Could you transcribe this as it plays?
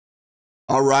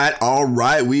All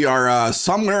right. We are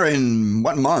somewhere in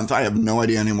what month? I have no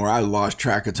idea anymore. I lost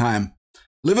track of time.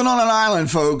 Living on an island,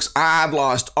 folks. I've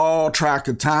lost all track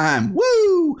of time.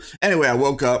 Woo! Anyway, I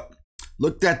woke up,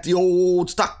 looked at the old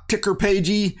stock ticker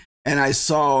pagey, and I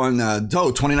saw on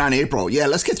 29 April. Yeah,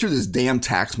 let's get through this damn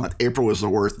tax month. April was the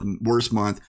worst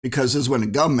month because this is when the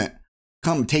government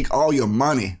come take all your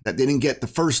money that they didn't get the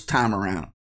first time around.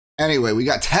 Anyway, we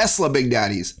got Tesla big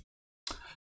daddies.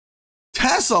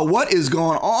 Tesla, what is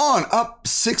going on? Up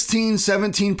 16,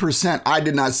 17%. I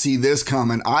did not see this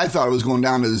coming. I thought it was going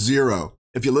down to zero.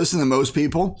 If you listen to most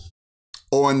people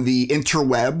on the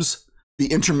interwebs, the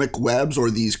intermic webs, or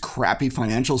these crappy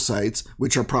financial sites,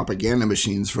 which are propaganda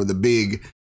machines for the big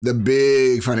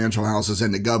financial houses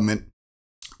and the government,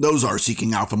 those are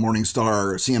Seeking Alpha,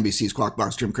 Morningstar, CNBC, Squawk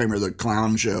Box, Jim Cramer, The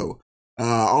Clown Show,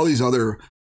 all these other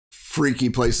freaky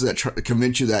places that try to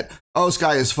convince you that, oh,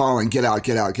 sky is falling, get out,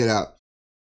 get out, get out.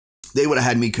 They would have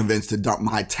had me convinced to dump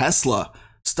my Tesla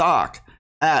stock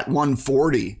at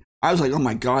 140. I was like, oh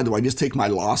my God, do I just take my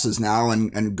losses now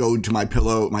and go to my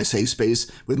pillow, my safe space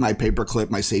with my paper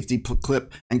clip, my safety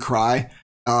clip, and cry?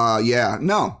 Yeah,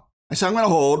 no. I said, I'm going to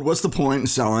hold. What's the point in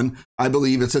selling? I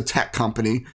believe it's a tech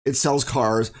company. It sells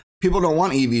cars. People don't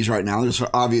want EVs right now. There's for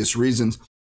obvious reasons.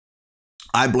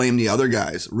 I blame the other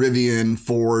guys. Rivian,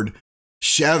 Ford,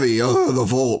 Chevy. Oh, the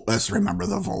Volt. Let's remember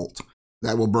the Volt.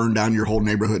 That will burn down your whole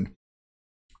neighborhood.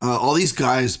 All these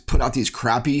guys put out these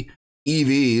crappy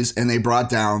EVs, and they brought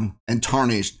down and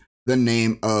tarnished the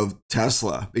name of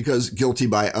Tesla because guilty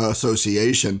by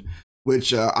association,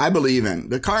 which I believe in.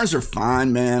 The cars are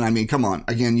fine, man. I mean, come on.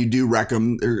 Again, you do wreck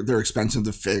them. They're expensive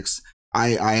to fix.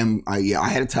 I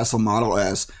had a Tesla Model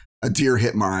S. A deer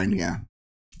hit mine. Yeah,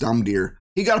 dumb deer.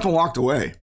 He got up and walked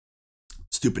away.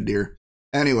 Stupid deer.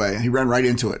 Anyway, he ran right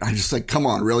into it. I just like, come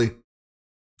on, really?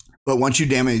 But once you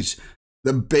damage,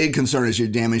 the big concern is you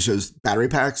damage those battery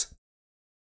packs.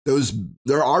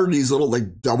 There are these little like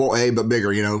AA but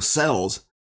bigger, cells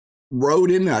rode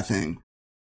in that thing.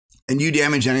 And you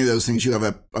damage any of those things, you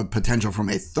have a potential from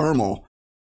a thermal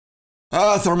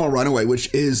runaway,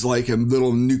 which is like a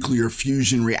little nuclear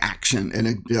fusion reaction.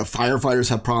 And firefighters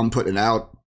have problem putting it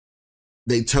out.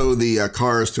 They tow the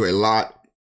cars to a lot.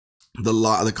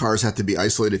 The cars have to be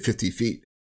isolated 50 feet.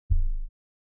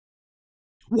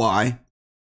 Why?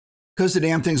 Because the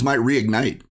damn things might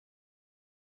reignite.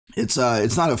 It's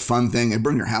not a fun thing. It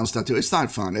burn your house down too. It's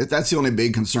not fun. That's the only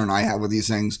big concern I have with these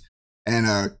things. And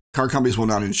car companies will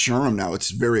not insure them now.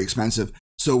 It's very expensive.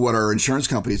 So what are insurance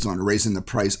companies doing? Raising the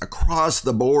price across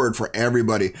the board for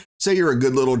everybody. Say you're a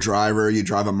good little driver. You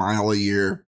drive a mile a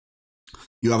year.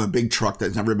 You have a big truck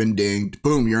that's never been dinged.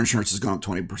 Boom, your insurance has gone up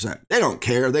 20%. They don't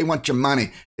care. They want your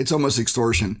money. It's almost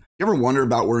extortion. You ever wonder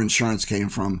about where insurance came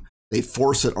from? They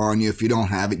force it on you. If you don't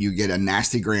have it, you get a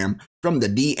nasty gram from the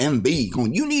DMV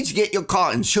going, you need to get your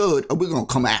car insured or we're going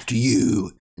to come after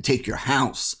you and take your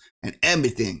house and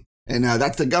everything. And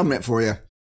that's the government for you.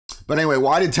 But anyway,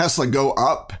 why did Tesla go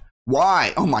up?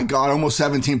 Why? Oh my God, almost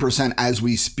 17% as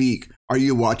we speak. Are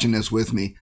you watching this with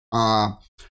me?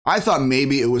 I thought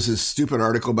maybe it was a stupid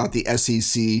article about the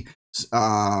SEC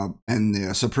and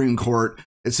the Supreme Court.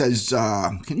 It says,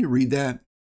 can you read that?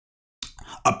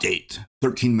 Update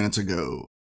 13 minutes ago.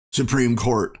 Supreme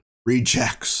Court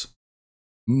rejects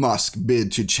Musk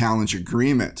bid to challenge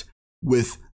agreement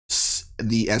with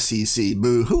the SEC.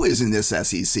 Boo. Who is in this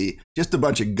SEC? Just a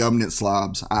bunch of government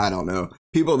slobs. I don't know.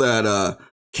 People that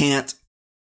can't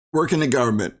work in the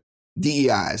government.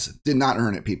 DEIs. Did not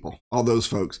earn it, people. All those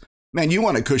folks. Man, you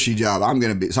want a cushy job. I'm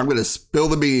going to spill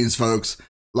the beans, folks.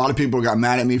 A lot of people got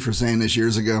mad at me for saying this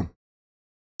years ago.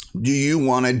 Do you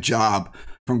want a job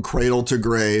from cradle to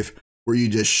grave where you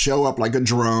just show up like a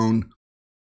drone,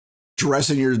 dress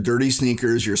in your dirty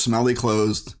sneakers, your smelly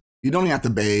clothes? You don't even have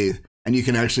to bathe, and you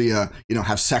can actually,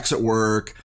 have sex at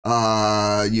work.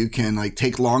 You can like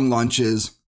take long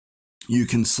lunches. You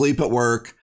can sleep at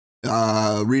work,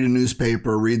 read a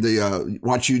newspaper,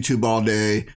 watch YouTube all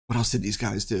day. What else did these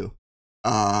guys do?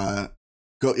 I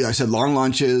said long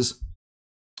lunches,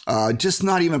 just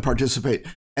not even participate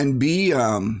and be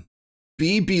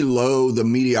below the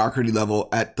mediocrity level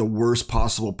at the worst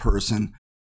possible person.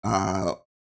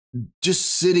 Just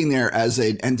sitting there as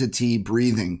an entity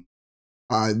breathing.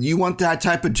 You want that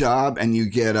type of job and you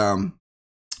get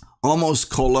almost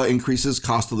COLA increases,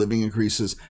 cost of living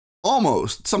increases.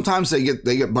 Almost. Sometimes they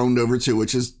get boned over too,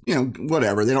 which is,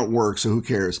 whatever. They don't work, so who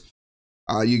cares?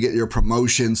 You get your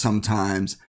promotion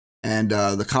sometimes, and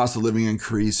the cost of living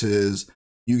increases.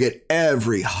 You get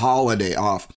every holiday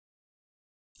off.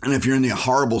 And if you're in the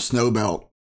horrible snow belt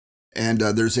and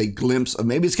there's a glimpse of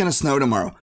maybe it's going to snow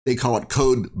tomorrow, they call it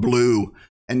code blue.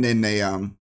 and then they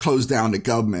close down the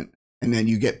government, and then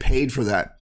you get paid for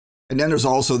that. And then there's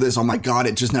also this, oh my God,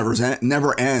 it just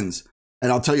never ends.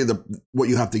 And I'll tell you what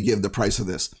you have to give the price of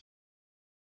this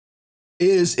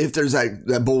is if there's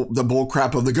the bull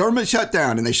crap of the government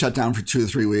shutdown, and they shut down for 2 or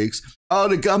 3 weeks. Oh,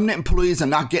 the government employees are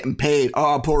not getting paid.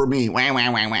 Oh, poor me. Wah,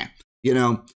 wah, wah, wah. You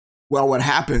know, well, what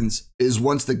happens is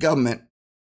once the government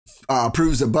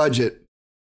approves a budget,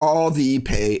 all the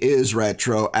pay is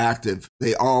retroactive.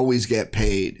 They always get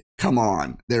paid. Come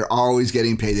on. They're always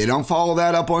getting paid. They don't follow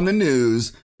that up on the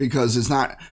news because it's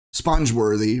not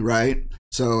sponge-worthy, right?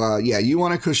 So, yeah, you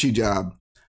want a cushy job.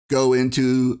 Go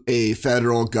into a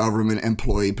federal government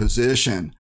employee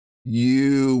position.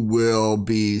 You will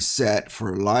be set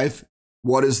for life.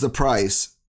 What is the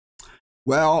price?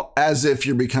 Well, as if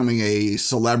you're becoming a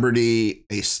celebrity,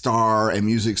 a star, a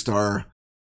music star,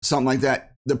 something like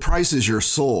that. The price is your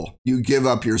soul. You give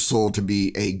up your soul to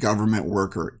be a government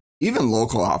worker, even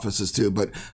local offices too.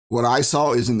 But what I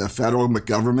saw is in the federal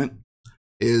government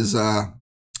is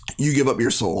you give up your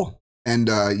soul and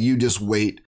you just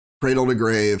wait, cradle to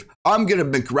grave. I'm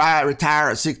going to retire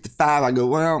at 65. I go,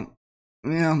 well,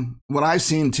 yeah, what I've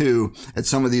seen too at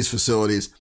some of these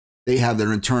facilities, they have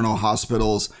their internal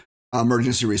hospitals,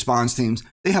 emergency response teams.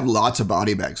 They have lots of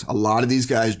body bags. A lot of these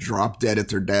guys drop dead at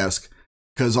their desk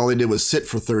because all they did was sit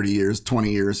for 30 years,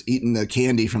 20 years, eating the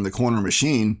candy from the corner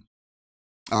machine,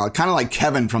 kind of like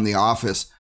Kevin from The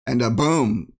Office. And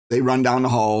boom, they run down the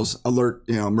halls, alert,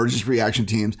 emergency reaction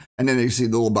teams, and then they see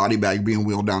the little body bag being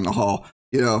wheeled down the hall.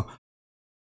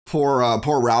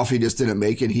 Poor Ralphie just didn't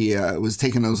make it. He was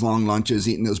taking those long lunches,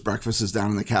 eating those breakfasts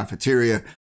down in the cafeteria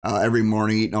every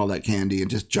morning, eating all that candy and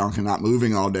just junk and not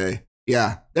moving all day.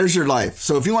 Yeah, there's your life.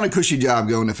 So if you want a cushy job,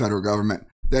 go in the federal government.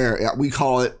 There, yeah, we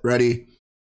call it, ready?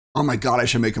 Oh my God, I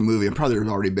should make a movie. And probably there's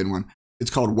already been one. It's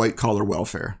called White Collar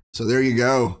Welfare. So there you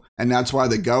go. And that's why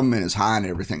the government is high on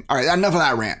everything. All right, enough of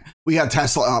that rant. We have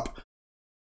Tesla up.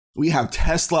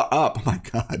 Oh my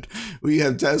God. We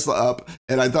have Tesla up.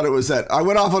 And I thought it was that. I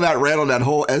went off on that rant on that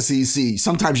whole SEC.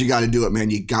 Sometimes you got to do it, man.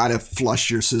 You got to flush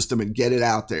your system and get it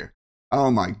out there. Oh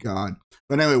my God.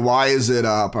 But anyway, why is it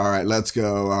up? All right, let's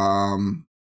go.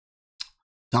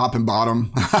 Top and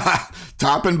bottom.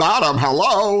 Top and bottom.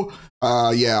 Hello.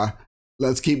 Yeah,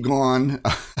 let's keep going.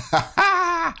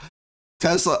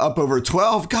 Tesla up over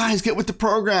 12. Guys, get with the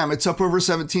program. It's up over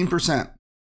 17%.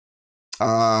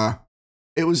 I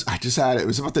just had it. It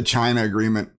was about the China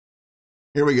agreement.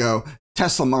 Here we go.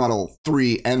 Tesla Model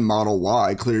 3 and Model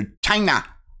Y cleared China.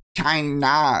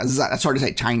 That's hard to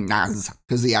say. China,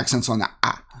 because the accent's on the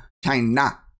ah.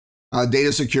 China.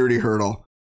 Data security hurdle.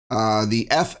 The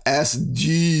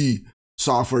FSD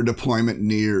software deployment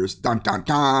nears. Dun, dun,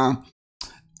 dun.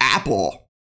 Apple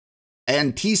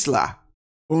and Tesla.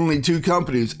 Only 2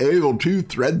 companies able to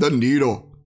thread the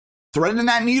needle. Threading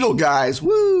that needle, guys.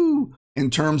 Woo! In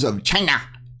terms of China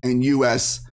and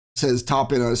U.S., says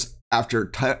topping us after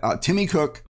Timmy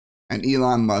Cook and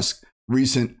Elon Musk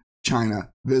recent China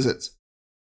visits.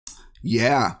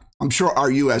 Yeah, I'm sure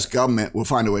our U.S. government will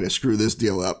find a way to screw this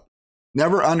deal up.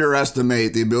 Never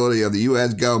underestimate the ability of the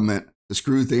U.S. government to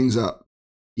screw things up.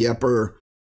 Yepper.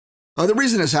 The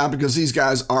reason this happened because these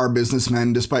guys are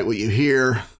businessmen, despite what you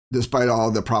hear, despite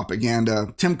all the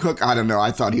propaganda. Tim Cook, I don't know.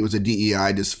 I thought he was a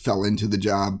DEI, just fell into the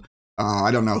job.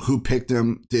 I don't know who picked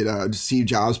him. Did Steve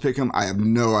Jobs pick him? I have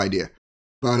no idea.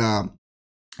 But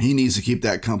he needs to keep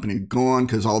that company going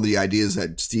because all the ideas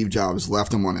that Steve Jobs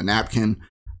left him on a napkin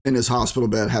in his hospital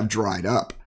bed have dried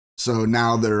up. So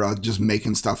now they're just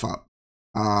making stuff up.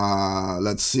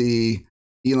 Let's see.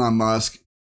 Elon Musk,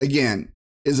 again,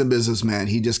 is a businessman.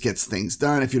 He just gets things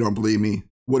done. If you don't believe me,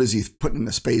 what is he putting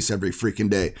into space every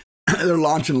freaking day? They're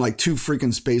launching like 2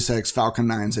 freaking SpaceX Falcon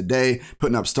 9s a day,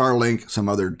 putting up Starlink, some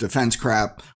other defense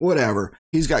crap, whatever.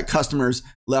 He's got customers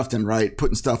left and right,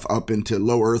 putting stuff up into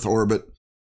low Earth orbit.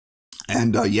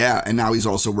 And yeah, and now he's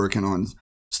also working on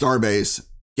Starbase,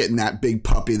 getting that big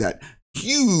puppy, that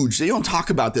huge, they don't talk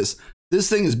about this. This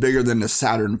thing is bigger than the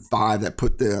Saturn V that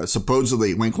put the,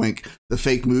 supposedly, wink, wink, the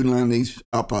fake moon landings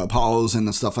up, Apollos and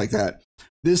the stuff like that.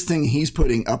 This thing he's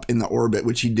putting up in the orbit,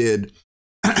 which he did,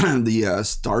 the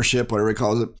Starship, whatever he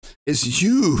calls it, is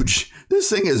huge. This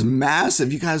thing is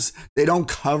massive. You guys, they don't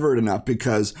cover it enough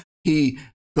because he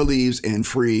believes in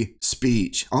free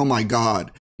speech. Oh my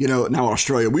God. Now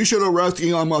Australia, we should arrest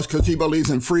Elon Musk because he believes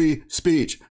in free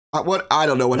speech. I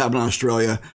don't know what happened in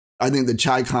Australia. I think the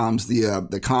Chi-Coms,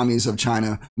 the commies of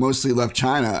China, mostly left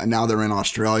China, and now they're in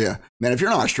Australia. Man, if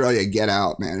you're in Australia, get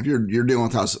out, man. If you're dealing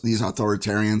with these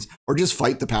authoritarians, or just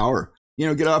fight the power.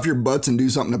 Get off your butts and do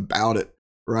something about it,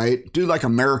 right? Do like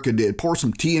America did. Pour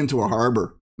some tea into a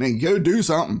harbor. Man, go do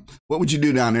something. What would you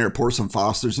do down there? Pour some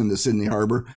Fosters into Sydney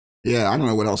Harbor? Yeah, I don't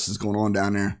know what else is going on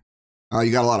down there.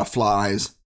 You got a lot of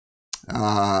flies.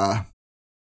 That's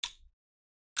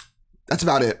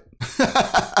about it.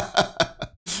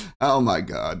 Oh my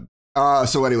God.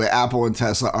 So anyway, Apple and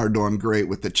Tesla are doing great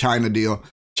with the China deal.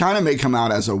 China may come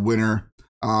out as a winner.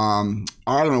 I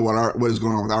don't know what is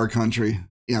going on with our country.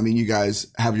 Yeah, I mean, you guys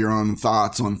have your own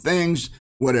thoughts on things.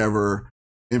 Whatever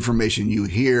information you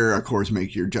hear, of course,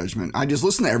 make your judgment. I just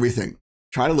listen to everything.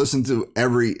 Try to listen to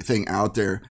everything out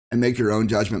there and make your own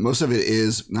judgment. Most of it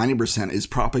is 90% is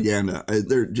propaganda.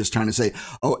 They're just trying to say,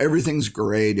 oh, everything's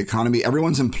great. Economy,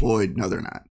 everyone's employed. No, they're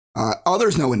not.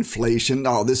 There's no inflation.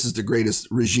 Oh, this is the greatest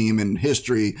regime in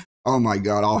history. Oh my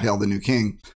God, all hail the new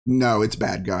king. No, it's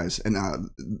bad, guys. And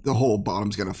the whole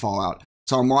bottom's going to fall out.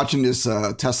 So I'm watching this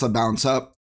Tesla bounce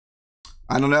up.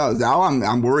 I don't know. Now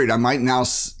I'm worried. I might now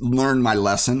learn my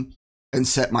lesson and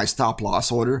set my stop loss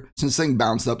order. Since thing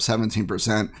bounced up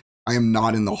 17%, I am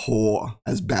not in the hole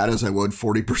as bad as I would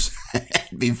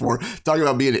 40% before. Talking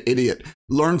about being an idiot.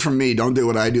 Learn from me. Don't do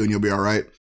what I do and you'll be all right.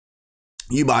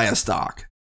 You buy a stock.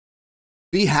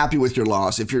 Be happy with your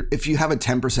loss. If you have a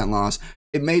 10% loss,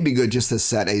 it may be good just to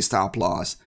set a stop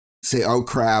loss. Say, oh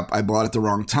crap, I bought it the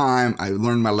wrong time. I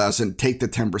learned my lesson. Take the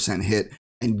 10% hit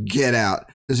and get out.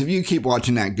 Because if you keep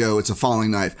watching that go, it's a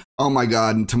falling knife. Oh my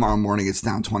God, and tomorrow morning it's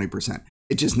down 20%.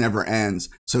 It just never ends.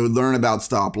 So learn about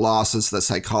stop losses, the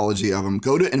psychology of them.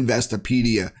 Go to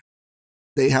Investopedia.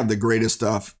 They have the greatest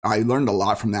stuff. I learned a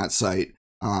lot from that site.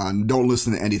 Don't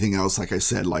listen to anything else, like I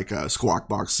said, like Squawk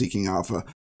Box, Seeking Alpha,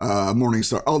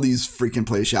 Morningstar, all these freaking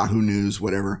places, Yahoo News,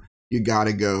 whatever. You got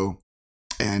to go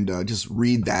and just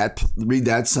read that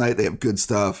site. They have good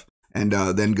stuff. And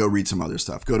then go read some other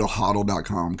stuff. Go to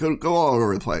hodl.com. Go all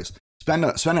over the place. Spend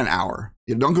an hour.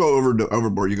 You don't go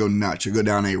overboard. You go nuts. You go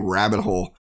down a rabbit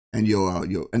hole, and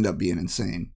you'll end up being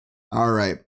insane. All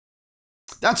right,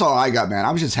 that's all I got, man.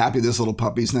 I was just happy this little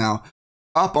puppy's now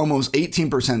up almost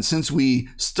 18% since we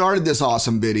started this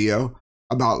awesome video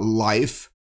about life,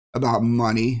 about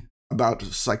money, about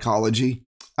psychology.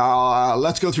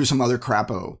 Let's go through some other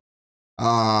crapo.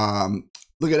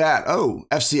 Look at that. Oh,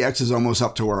 FCX is almost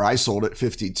up to where I sold it,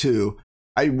 52.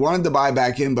 I wanted to buy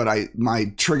back in, but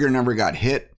my trigger never got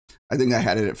hit. I think I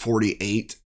had it at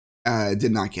 48. It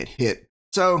did not get hit.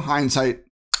 So hindsight,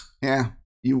 yeah,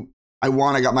 I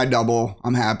won. I got my double.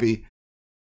 I'm happy.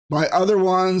 My other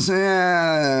ones,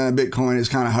 Bitcoin is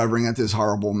kind of hovering at this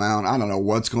horrible amount. I don't know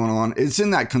what's going on. It's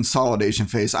in that consolidation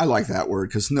phase. I like that word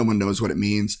because no one knows what it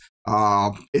means.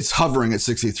 It's hovering at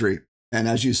 63. And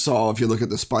as you saw, if you look at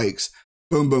the spikes,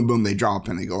 boom, boom, boom, they drop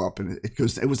and they go up. And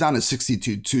it was down to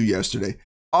 62.2 yesterday.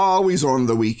 Always on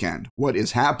the weekend. What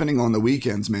is happening on the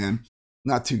weekends, man?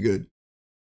 Not too good.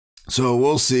 So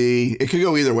we'll see. It could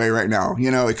go either way right now.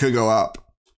 You know, it could go up.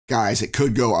 Guys, it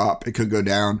could go up. It could go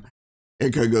down.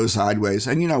 It could go sideways.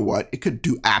 And you know what? It could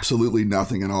do absolutely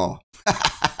nothing at all.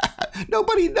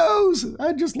 Nobody knows.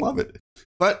 I just love it.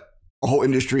 But a whole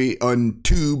industry on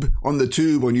the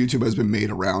tube on YouTube has been made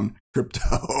around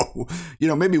crypto. You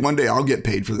know, maybe one day I'll get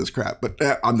paid for this crap, but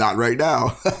I'm not right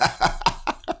now.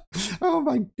 Oh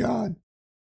my God.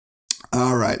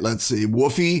 All right, let's see.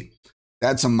 Woofy,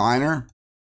 that's a minor.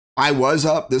 I was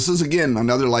up. This is, again,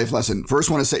 another life lesson. First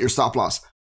one is set your stop loss.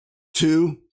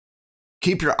 2,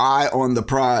 keep your eye on the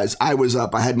prize. I was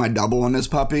up. I had my double on this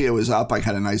puppy. It was up. I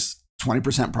had a nice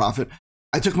 20% profit.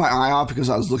 I took my eye off because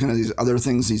I was looking at these other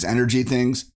things, these energy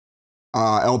things,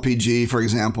 LPG, for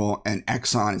example, and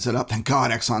Exxon. It said, oh, thank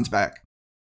God Exxon's back.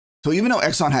 So even though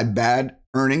Exxon had bad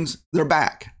earnings, they're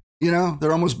back. You know,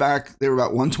 they're almost back. They were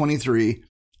about 123,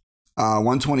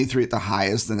 123 at the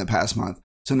highest in the past month.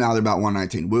 So now they're about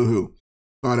 119. Woohoo.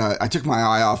 But I took my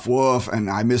eye off Wolf and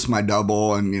I missed my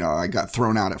double and, you know, I got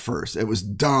thrown out at first. It was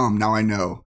dumb. Now I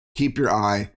know. Keep your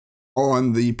eye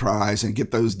on the prize and get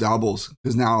those doubles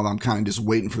because now I'm kind of just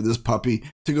waiting for this puppy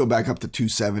to go back up to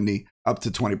 270, up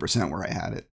to 20% where I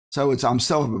had it. So I'm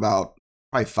still up about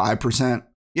probably 5%.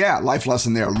 Yeah, life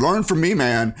lesson there. Learn from me,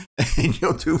 man, and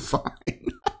you'll do fine.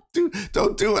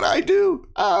 Don't do what I do.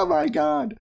 Oh my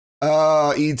God.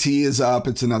 ET is up.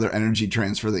 It's another energy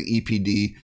transfer. The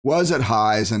EPD was at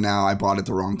highs, and now I bought it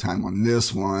the wrong time on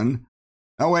this one.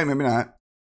 Oh wait, maybe not.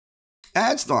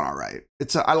 It's not all right.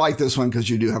 I like this one because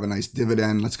you do have a nice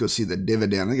dividend. Let's go see the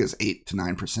dividend. I think it's 8 to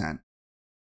 9%.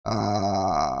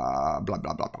 Blah blah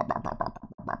blah blah blah blah blah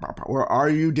blah blah. Where are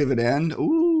you, dividend?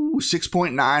 Ooh,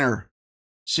 6.9er,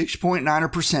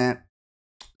 6.9%.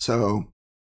 So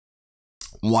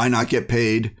why not get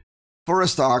paid for a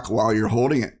stock while you're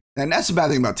holding it? And that's the bad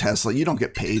thing about Tesla. You don't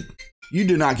get paid. You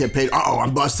do not get paid. Oh,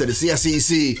 I'm busted. It's the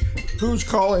SEC. Who's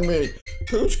calling me?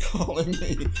 Who's calling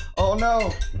me? Oh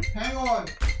no. Hang on.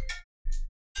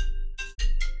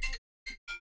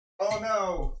 Oh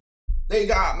no. They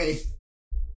got me.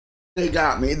 They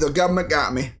got me. The government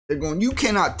got me. They're going, you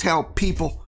cannot tell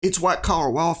people it's white collar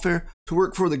welfare to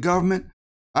work for the government.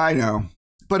 I know,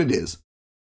 but it is.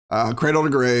 Cradle to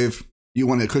grave. You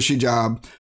want a cushy job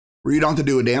where you don't have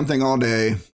to do a damn thing all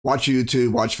day. Watch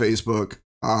YouTube, watch Facebook,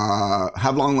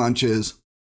 have long lunches,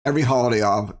 every holiday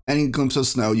off. Any glimpse of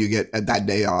snow you get at that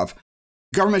day off.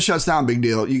 Government shuts down, big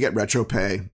deal. You get retro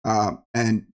pay.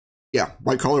 And yeah,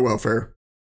 white collar welfare.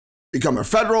 Become a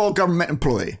federal government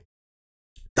employee.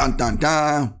 Dun, dun,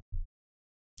 dun.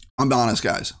 I'm honest,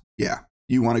 guys. Yeah,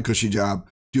 you want a cushy job.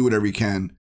 Do whatever you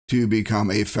can to become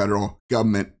a federal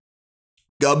government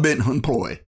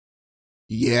employee.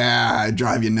 Yeah, I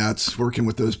drive you nuts working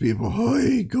with those people.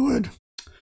 Hey, good.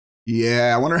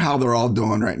 Yeah, I wonder how they're all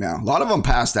doing right now. A lot of them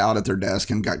passed out at their desk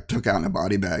and got took out in a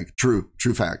body bag. True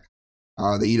fact.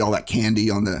 They eat all that candy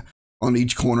on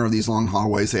each corner of these long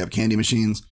hallways. They have candy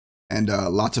machines and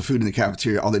lots of food in the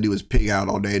cafeteria. All they do is pig out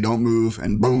all day, don't move,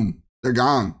 and boom, they're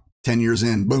gone. 10 years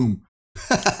in, boom.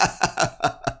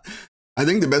 I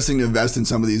think the best thing to invest in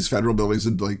some of these federal buildings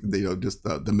is like, just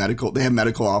the medical. They have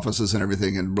medical offices and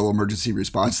everything and real emergency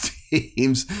response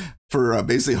teams for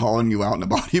basically hauling you out in a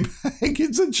body bag.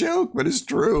 It's a joke, but it's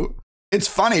true. It's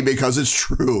funny because it's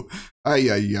true. Ay,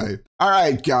 ay, ay. All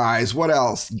right, guys. What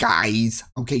else? Guys.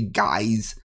 Okay,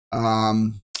 guys.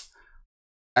 Exxon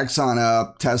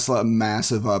up, Tesla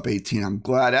massive up 18. I'm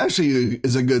glad. Actually,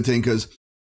 is a good thing because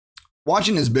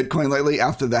watching this Bitcoin lately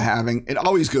after the halving, it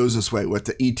always goes this way with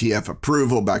the ETF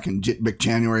approval back in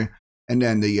January and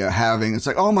then the halving. It's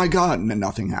like, oh my God, and then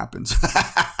nothing happens.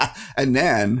 And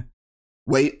then,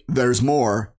 wait, there's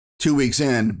more. 2 weeks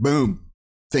in, boom,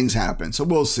 things happen. So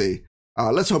we'll see.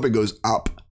 Let's hope it goes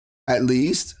up at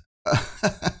least.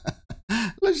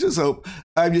 Let's just hope.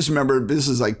 I just remember this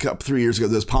is like 3 years ago.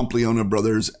 Those Pompliano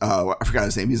brothers. I forgot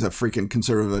his name. He's a freaking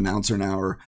conservative announcer now,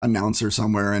 or announcer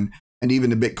somewhere. And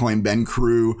even the Bitcoin Ben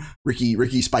crew, Ricky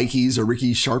Spikies or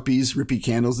Ricky Sharpies, Rippy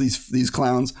Candles. These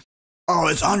clowns. Oh,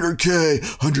 it's 100K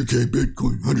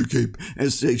Bitcoin, 100K. And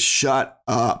it's like, shut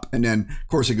up. And then, of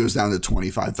course, it goes down to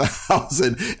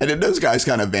 25,000. And then those guys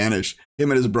kind of vanish.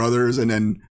 Him and his brothers. And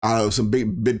then, I don't know, some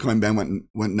big Bitcoin Ben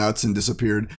went nuts and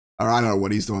disappeared. Or I don't know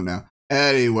what he's doing now.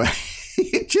 Anyway,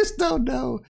 you just don't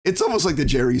know. It's almost like the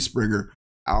Jerry Springer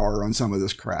hour on some of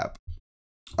this crap.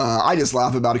 I just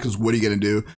laugh about it because what are you going to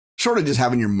do? Short of just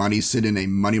having your money sit in a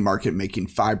money market making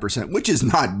 5%, which is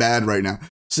not bad right now.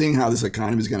 Seeing how this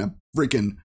economy is going to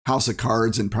freaking house of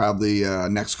cards in probably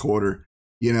next quarter,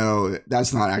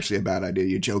 that's not actually a bad idea.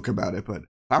 You joke about it, but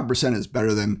 5% is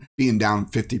better than being down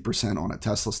 50% on a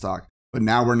Tesla stock. But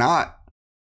now we're not.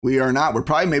 We are not. We're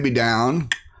probably maybe down.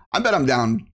 I bet I'm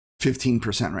down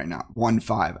 15% right now.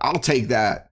 1.5. I'll take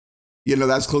that.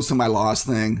 That's close to my loss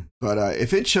thing. But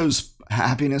if it shows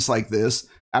happiness like this,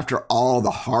 after all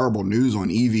the horrible news on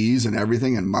EVs and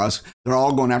everything and Musk, they're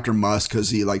all going after Musk because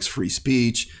he likes free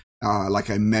speech. Like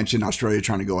I mentioned, Australia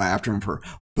trying to go after him for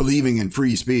believing in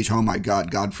free speech. Oh my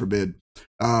God, God forbid.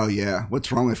 Oh yeah.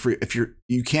 What's wrong with free? If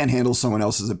you can't handle someone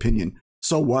else's opinion,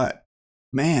 so what?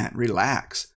 Man,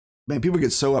 relax. Man, people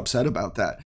get so upset about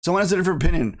that. Someone has a different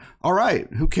opinion. All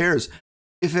right, who cares?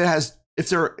 If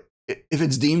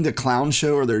it's deemed a clown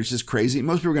show or they're just crazy,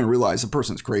 most people are going to realize the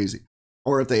person's crazy.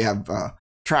 Or if they have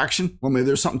traction, well, maybe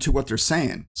there's something to what they're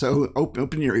saying. So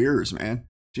open your ears, man.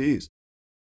 Jeez.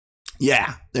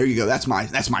 Yeah, there you go. That's my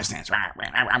stance.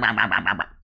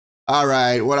 All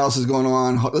right, what else is going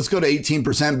on? Let's go to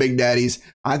 18%, Big Daddies.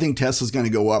 I think Tesla's going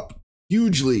to go up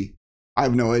hugely. I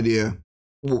have no idea.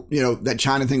 That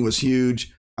China thing was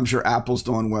huge. I'm sure Apple's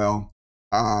doing well.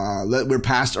 We're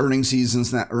past earnings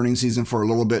season for a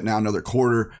little bit now, another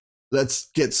quarter. Let's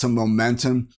get some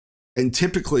momentum. And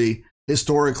typically,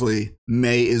 historically,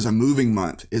 May is a moving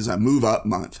month, is a move up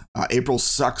month. April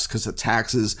sucks because of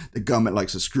taxes. The government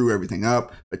likes to screw everything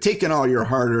up. But taking all your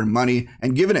hard-earned money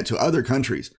and giving it to other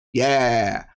countries.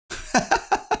 Yeah.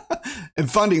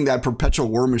 And funding that perpetual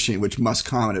war machine, which Musk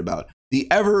commented about.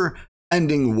 The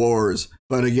ever-ending wars.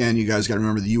 But again, you guys got to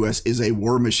remember the U.S. is a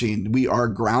war machine. We are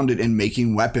grounded in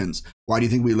making weapons. Why do you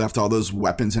think we left all those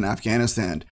weapons in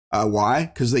Afghanistan? Why?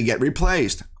 Because they get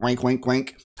replaced. Wink, wink,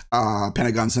 wink.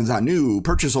 Pentagon sends out new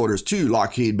purchase orders to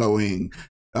Lockheed, Boeing,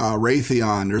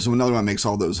 Raytheon. There's another one that makes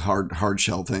all those hard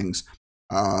shell things.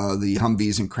 The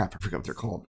Humvees and crap. I forget what they're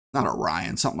called. Not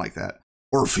Orion, something like that.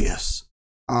 Orpheus.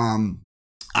 I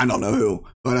don't know who.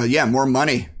 But yeah, more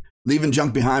money. Leaving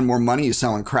junk behind, more money. You're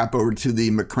selling crap over to the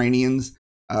Ukrainians.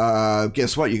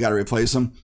 Guess what? You got to replace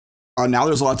them. Now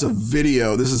there's lots of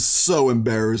video. This is so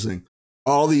embarrassing.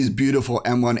 All these beautiful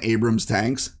M1 Abrams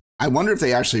tanks. I wonder if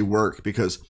they actually work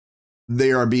because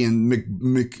they are being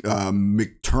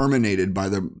terminated by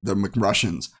the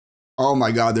McRussians. Oh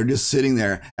my God, they're just sitting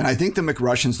there. And I think the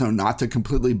McRussians know not to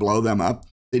completely blow them up.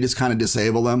 They just kind of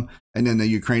disable them. And then the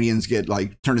Ukrainians get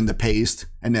like turned into paste.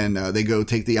 And then they go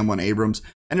take the M1 Abrams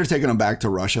and they're taking them back to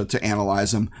Russia to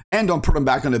analyze them and don't put them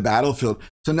back on the battlefield.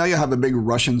 So now you have a big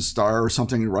Russian star or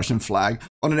something, Russian flag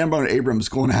on an M1 Abrams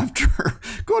going after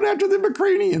the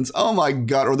Ukrainians. Oh my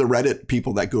God. Or the Reddit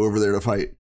people that go over there to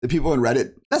fight. The people in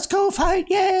Reddit, let's go fight,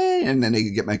 yay! And then they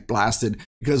get like blasted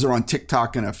because they're on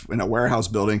TikTok in a warehouse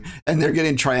building and they're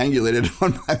getting triangulated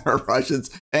on by the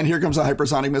Russians. And here comes a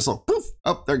hypersonic missile. Poof!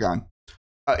 Oh, they're gone.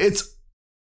 It's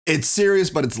serious,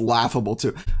 but it's laughable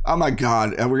too. Oh my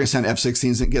God, we're gonna send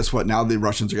F-16s, and guess what? Now the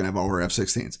Russians are gonna have all our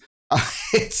F-16s.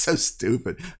 It's so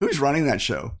stupid. Who's running that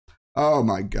show? Oh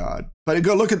my God! But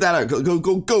go look at that.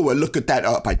 Go and look at that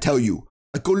up. I tell you.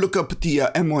 Go look up the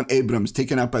M1 Abrams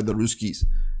taken out by the Ruskies.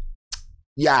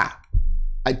 Yeah,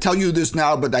 I tell you this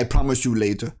now, but I promise you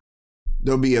later.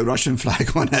 There'll be a Russian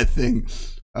flag on that thing.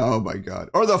 Oh my God.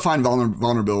 Or they'll find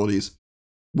vulnerabilities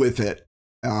with it.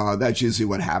 That's usually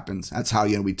what happens. That's how,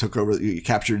 we took over, you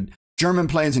captured German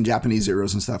planes and Japanese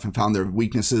Zeros and stuff and found their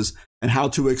weaknesses and how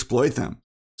to exploit them.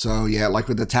 So yeah, like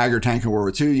with the Tiger tank in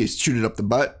World War II, you shoot it up the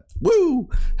butt. Woo!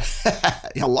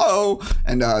 Hello!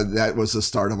 And that was the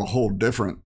start of a whole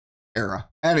different era.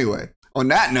 Anyway, on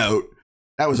that note,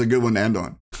 that was a good one to end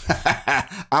on.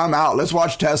 I'm out. Let's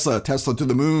watch Tesla. Tesla to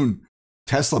the moon.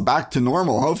 Tesla back to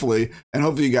normal, hopefully. And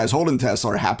hopefully you guys holding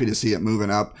Tesla are happy to see it moving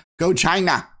up. Go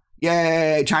China.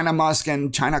 Yay. China Musk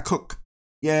and China Cook.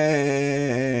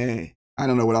 Yay. I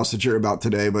don't know what else to cheer about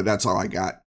today, but that's all I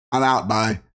got. I'm out.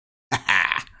 Bye.